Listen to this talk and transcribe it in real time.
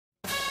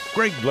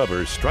Greg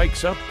Glover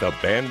strikes up the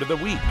Band of the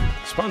Week,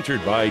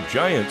 sponsored by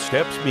Giant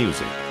Steps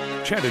Music,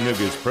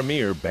 Chattanooga's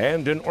premier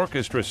band and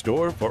orchestra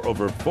store for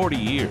over 40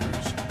 years.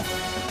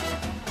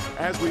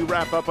 As we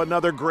wrap up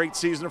another great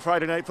season of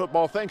Friday Night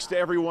Football, thanks to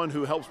everyone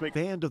who helps make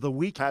Band of the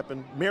Week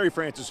happen. Mary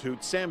Frances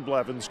Hoot, Sam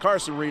Blevins,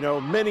 Carson Reno,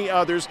 many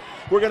others.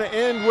 We're going to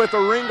end with the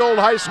Ringgold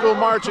High School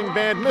Marching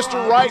Band.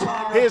 Mr. Wright,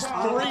 his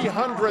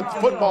 300th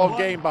football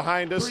game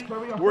behind us.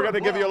 We're going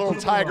to give you a little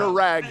tiger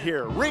rag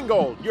here.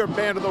 Ringgold, your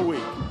Band of the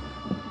Week.